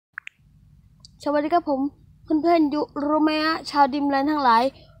สวัสดีครับผมเพื่อนๆอยู่รู้ไหมฮะชาวดิมแลนด์ทั้งหลาย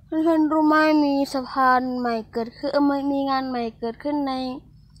เพื่อนๆรู้ไหมมีสะพานใหม่เกิดขึ้นมีงานใหม่เกิดขึ้นใน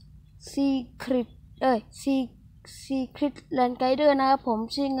ซีคริตแลนด์ไกด์เดอร์นะครับผม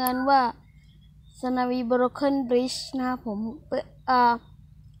ชื่องานว่าสนาวีบรอกเกิลบริดจ์นะครับผม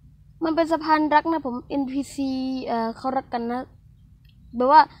มันเป็นสะพานรักนะผม NPC เขารักกันนะแบบ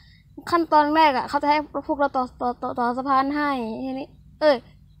ว่าขั้นตอนแรกเขาจะให้พวกเราต่อสะพานให้ทีนี้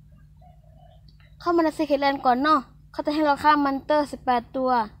เข้ามาในซีเคทแลนด์ก่อนเนาะเขาจะให้เราฆ่ามอนเตอร์18ตัว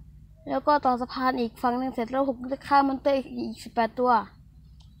แล้วก็ต่อสะพานอีกฝั่งนึงเสร็จแล้วผมจะฆ่ามอนเตอร์อีก18ตัว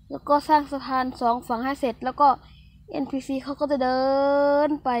แล้วก็สร้างสะพาน2ฝั่งให้เสร็จแล้วก็ NPC เขาก็จะเดิน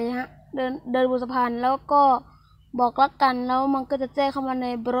ไปฮะเดินบนสะพานแล้วก็บอกรักกันแล้วมันก็จะแจ้งเข้ามาใน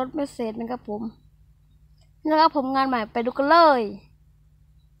บล็อตเมสเสจนะครับผมนะครับผมงานใหม่ไปดูกันเลย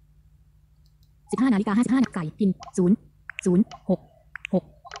15 นาฬิกา 55 นาทีไก่พิน0 0 6 6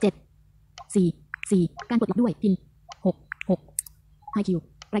 7 4 การปลดล็อกด้วยพิน6 6 ไฮคิว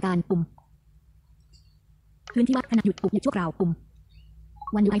รายการปุ่มพื้นที่วัดขณะหยุดชั่วคราวปุ่ม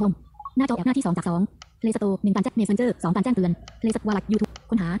วันอยู่ไอโฮมหน้าจอแอปหน้าที่2จาก2เพลย์สโตร์1การแจ้งเมสเซนเจอร์2การแจ้งเตือนเพลย์สโตร์วอลเล็ตยูทูบ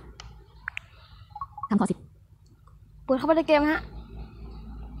ค้นหาทำข้อ10เปิดเข้าไปในเกมฮะ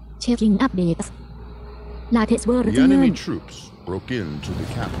Checking updates Latest word The enemy troops broke into the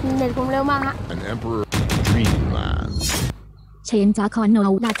capital เน็ตผมเร็วมากฮะ An emperor dreamland Change icon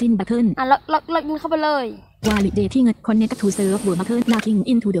now Latin button ล็อกอินเข้าไปเลย Validating connect to server button logging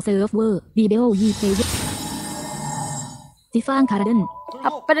into the server video player ที่ฟังคาร์เดน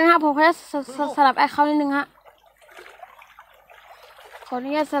ประเด็นฮะผมขอสลับแอคเคาท์นิดนึงฮะขออนุ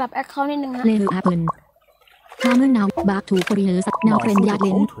ญาตสลับแอคเคาท์นิดนึงฮะ Level Apple Hammer now back to Korea now friend yard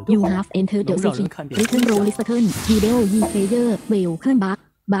lane you have entered the city return roll list button video player welcome back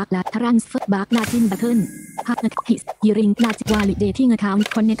la transfer back Latin button partner his hearing Latin validating account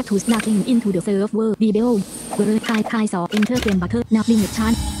connect to logging into the server video verify so enter game button now limit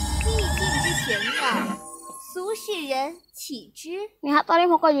chance นี่ฮะตอนนี้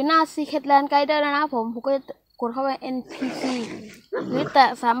ผมก็อยู่หน้า Secret Land Guider แล้วนะผมก็จะกดเข้าไป NPC นี่แตะ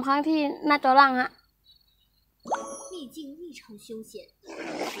3 ครั้งที่หน้าจอล่างฮะ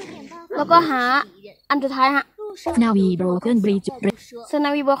แล้วก็หาอันสุดท้ายฮะ Snawi broken bridge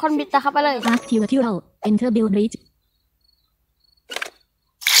Snawi broken bridge ตะเข้าไปเลย Activity enter build bridge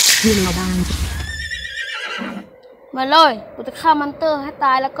วิลล์บางมาเลยกูจะฆ่ามอนเตอร์ให้ต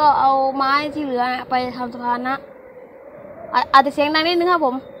ายแล้วก็เอาไม้ที่เหลือไปทำสะพานนะอาจจะเสียงดังนิดนึงครับผ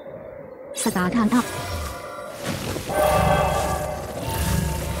มสตาร์ทางอัพ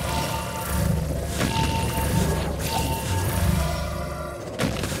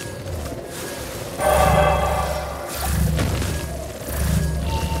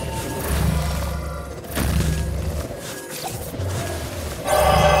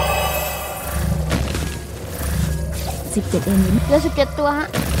17 เอ็นเหลือ17 ตัวฮะ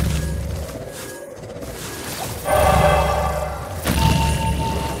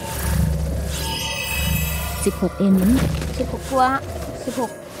16 เอ็น16 ตัวฮะ16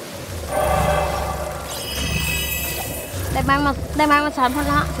ได้ไม้มา3 ท่อน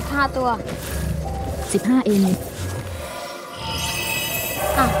ละฮะ15 ตัว15 เอ็น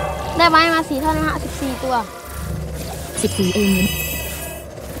ได้ไม้มา4 ท่อนละฮะ14 ตัว14 เอ็น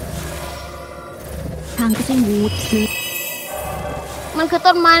ทางก็เส้นวูดมันคือ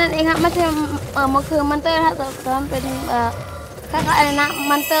ต้นไม้นั่นเองครับไม่ใช่มันคือมอนเตอร์ฮะแต่มันเป็นคล้ายๆอะไรนะ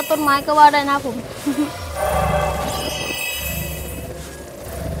มอนเตอร์ต้นไม้ก็ว่าได้นะผม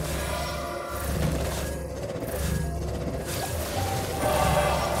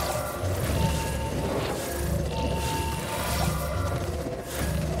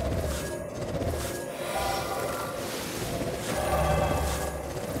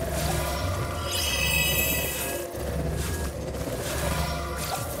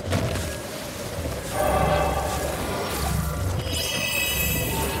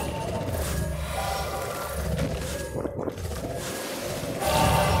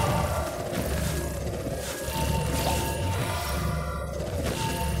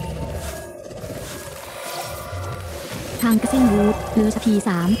ทางกระเส้นวูดเหลือที3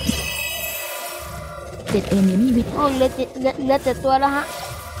 7 เอ็นมีวิทโอ้เหลือ7 ตัวแล้วฮะ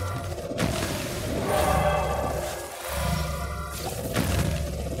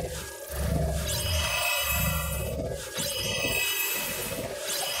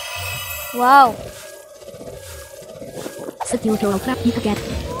ว้าวสกิลโทรครับอีกแกต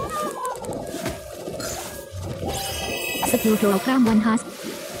สกิลโทรครับวันฮัส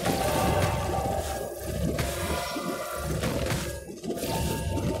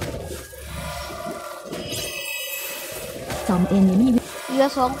2 เอ็นมีเหลื ลื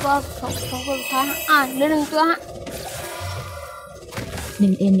อ2 ตัว2 ตัวสุดท้ายเหลือ1 ตัวฮะ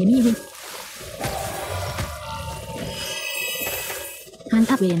1 enemy win ฮัน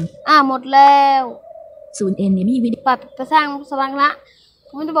อัพเวนหมดแล้ว0 enemy win ปัดไปสร้างสวรรค์ละผ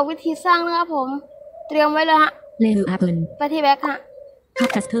มจะบอกวิธีสร้างนะครับผมเตรียมไว้เลยฮะLayer Apple ไปที่แบ็คฮะ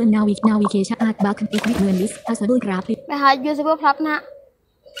Customer Navigation Art Back Equipment List Possible Graphic ไปหา Usable Plus นะ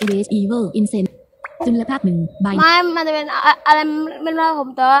Erase Evil Incense จุลภาค1 by ไม่มันจะเป็นอะไรไม่รู้ผม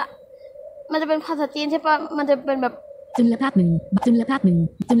แต่ว่ามันจะเป็นภาษาจีนใช่ปะมันจะเป็นแบบจุลภาค1จุลภาค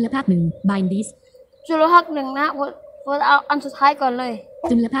1 by this จุลภาค1นะผมเอาอันสุดท้ายก่อนเลย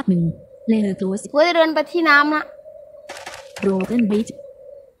จุลภาค1 Layer Close ผมจะเดินไปที่น้ำนะ Broken Bridge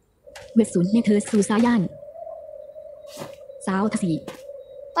เวท0 Meters สู่ซ้ายย่านSouth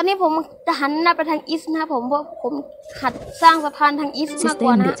 4ตอนนี้ผมจะหันหน้าไปทางอีสต์นะผมเพราะผมหัดสร้างสะพานทางอีสต์มากก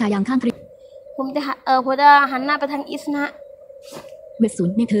ว่านะชายางข้างทริผมจะหันหน้าไปทางอีสต์นะเวท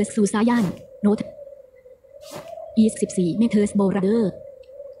0 Meters สู่ซ้ายย่าน North East 14 Meters Border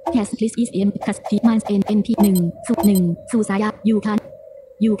Has List East M Custom Mines NP 1 สู่ซ้ายย่าน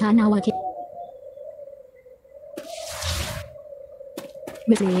ยูคานาวาเคเ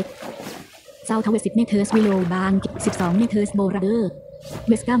วสเลสSouth West 10 Meters Willow Bank 12 Meters Border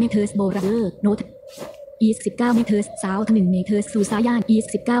West 9 Meters Border North East 19 Meters South 1 Meters สู่ซ้ายย่าน East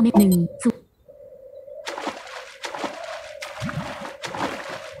 19 Meters 1สู่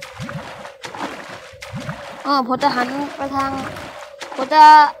ผมจะหันไปทางผมจะ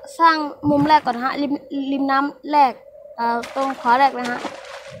สร้างมุมแรกก่อนฮะริมน้ำแรกตรงขวาแรกเลยฮะ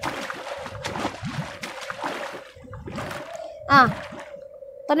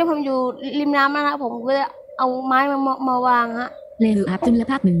ตอนนี้ผมอยู่ริมน้ำนะผมก็จะเอาไม้มาวางฮะLayer Up จุล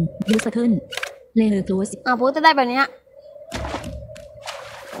ภาค1 Use Turn Layer Close ผมจะได้แบบนี้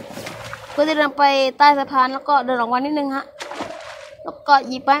ก็จะเดินไปใต้สะพานแล้วก็เดินออกมานิดนึงฮะแล้วก็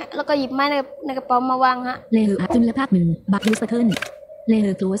หยิบไม้ในกระเป๋ามาวางฮะLayer Up จุลภาค1 Back Use Turn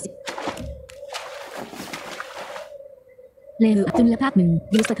Layer Close Layer Up จุลภาค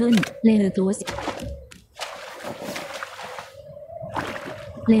1 Use Turn Layer Close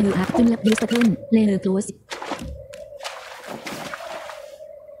Layer Up จุลภาค Use Turn Layer Close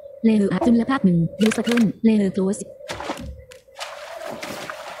Layer Up จุลภาค1 Use Turn Layer Close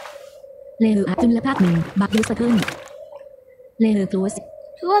Layer Up จุลภาค1 Back Use Turn Layer Close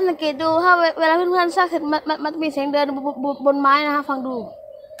ทุกคนสังเกตดูถ้าเวลาเพื่อนๆสร้างเสร็จมันมีเสียงเดินบนไม้นะฮะฟังดู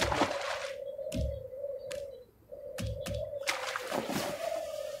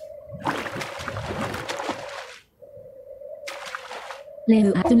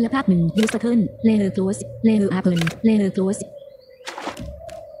Layer Up จุลภาค1 Use Turn Layer Close Layer Up Layer Close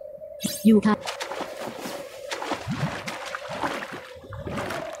ยูค่ะ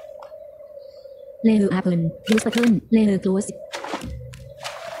Layer Up Use Turn Layer Close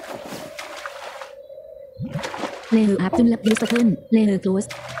Layer Up จุลภาค Use Turn Layer Close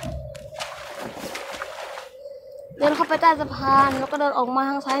เดินเข้าไปใต้สะพานแล้วก็เดินออกมา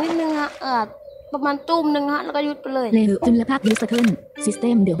ทางซ้ายนิดนึงฮะประมาณตุ้มนึงฮะแล้วก็ยุดไปเลย Layer จุลภาค Use Turn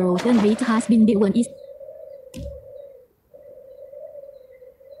System The Broken Bridge has been built is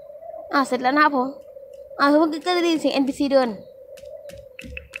เสร็จแล้วนะครับผมทุกคนก็จะได้ยินเสียง NPC เดิน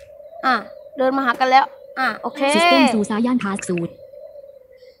เดินมาหากันแล้วโอเค System สู่ซ้ายย่านพาสสูตร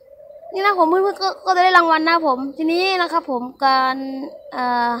นี่นะผมเพื่อนๆก็จะได้รางวัลนะผมทีนี้นะครับผมการ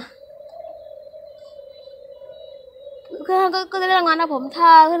เพื่อนก็จะได้รางวัลนะผมถ้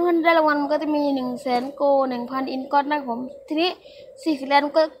าเพื่อนๆได้รางวัลมันก็จะมี100,000 โก 1,000 อินก็อตนะครับผมทีนี้ซีเคแลน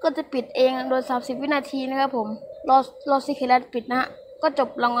ด์ก็จะปิดเองโดย30 วินาทีนะครับผมรอซีเคแลนด์ปิดนะฮะก็จบ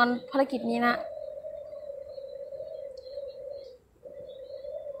รางวัลภารกิจนี้นะ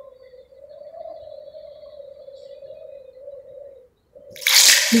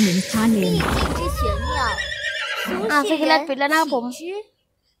ซีเคแลนด์ปิดแล้วนะผม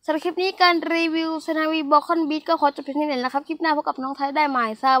สำหรับคลิปนี้การรีวิวสนาวีบอคอนบีทก็ขอจบเพียงเท่านี้นะครับคลิปหน้าพบกับน้องไทยได้ใหม่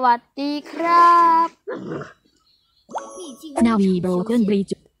สวัสดีครับนาวีโบรเกนบริด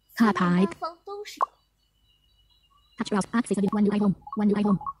จ์ค่าพายทัชเราอักเสบวันยูไอโฮม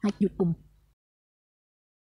ให้หยุดปุ่ม